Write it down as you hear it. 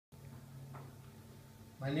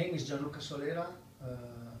My name is Gianluca Solera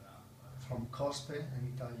from COSPE,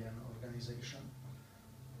 an Italian organization,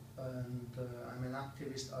 and I'm an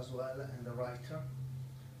activist as well and a writer.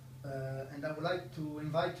 And I would like to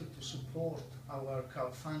invite you to support our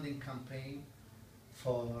crowdfunding campaign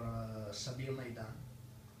for SABIR Maydan,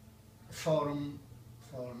 a forum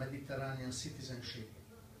for Mediterranean citizenship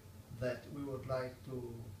that we would like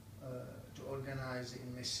to organize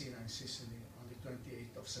in Messina in Sicily on the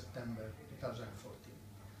 28th of September 2014.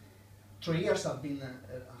 3 years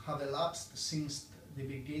have elapsed since the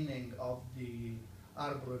beginning of the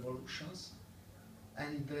Arab revolutions,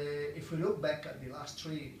 and if we look back at the last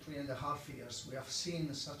three and a half years, we have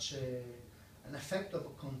seen such an effect of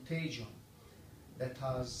a contagion that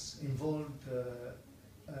has involved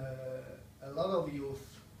a lot of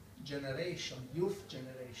youth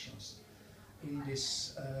generations in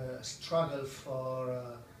this struggle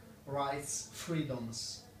for rights,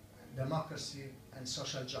 freedoms, democracy and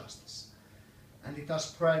social justice. And it has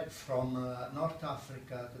spread from North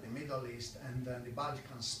Africa to the Middle East and then the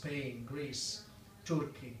Balkans, Spain, Greece,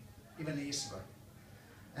 Turkey, even Israel.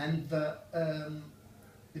 And the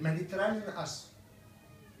Mediterranean is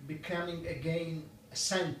becoming again a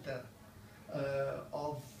center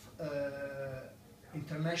of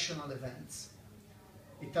international events.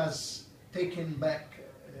 It has taken back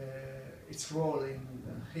its role in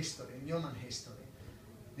history, in human history.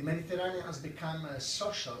 The Mediterranean has become a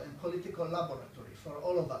social and political laboratory for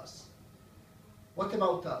all of us. What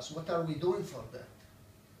about us? What are we doing for that?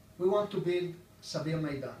 We want to build SABIR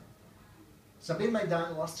Maydan. SABIR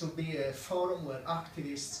Maydan wants to be a forum where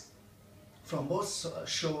activists from both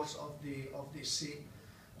shores of the sea,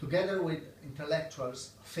 together with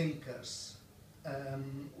intellectuals, thinkers,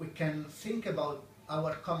 we can think about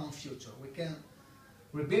our common future. We can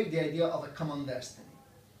rebuild the idea of a common destiny.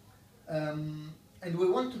 And we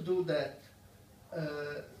want to do that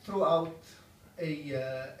throughout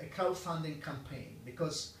a crowdfunding campaign,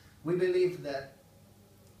 because we believe that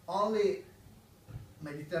only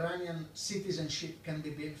Mediterranean citizenship can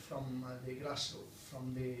be built from the grassroots,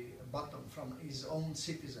 from the bottom, from his own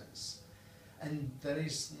citizens. And there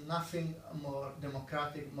is nothing more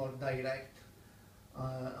democratic, more direct,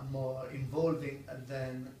 more involving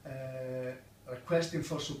than requesting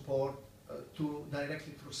for support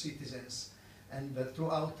directly through citizens. And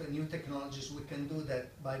throughout new technologies, we can do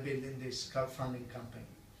that by building this crowdfunding campaign.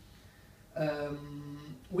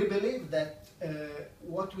 We believe that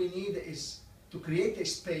what we need is to create a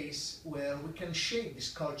space where we can shape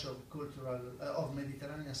this culture of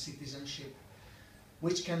Mediterranean citizenship,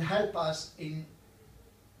 which can help us in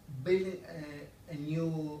building a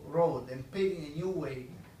new road and paving a new way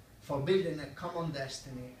for building a common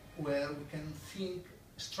destiny where we can think,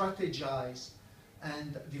 strategize,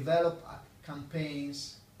 and develop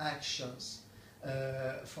campaigns, actions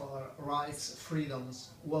for rights, freedoms,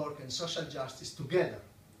 work and social justice together,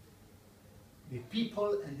 the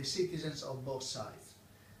people and the citizens of both sides.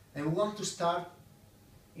 And we want to start,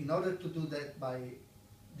 in order to do that, by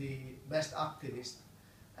the best activists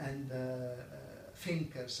and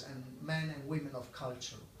thinkers and men and women of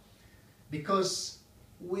culture. Because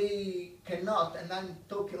we cannot, and I'm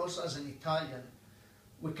talking also as an Italian,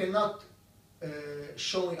 we cannot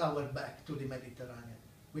showing our back to the Mediterranean.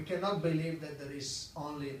 We cannot believe that there is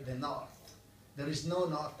only the north. There is no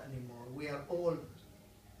north anymore. We are all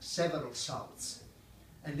several souths.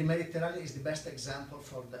 And the Mediterranean is the best example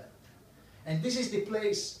for that. And this is the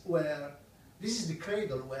place where, this is the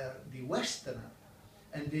cradle where the Western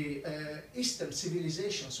and the Eastern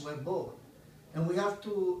civilizations were born. And we have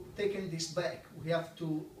to take this back. We have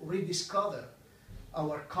to rediscover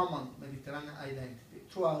our common Mediterranean identity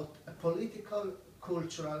throughout a political,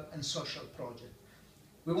 cultural and social project.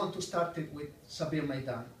 We want to start it with SABIR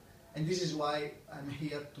Maydan, and this is why I'm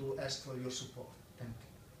here to ask for your support. Thank you.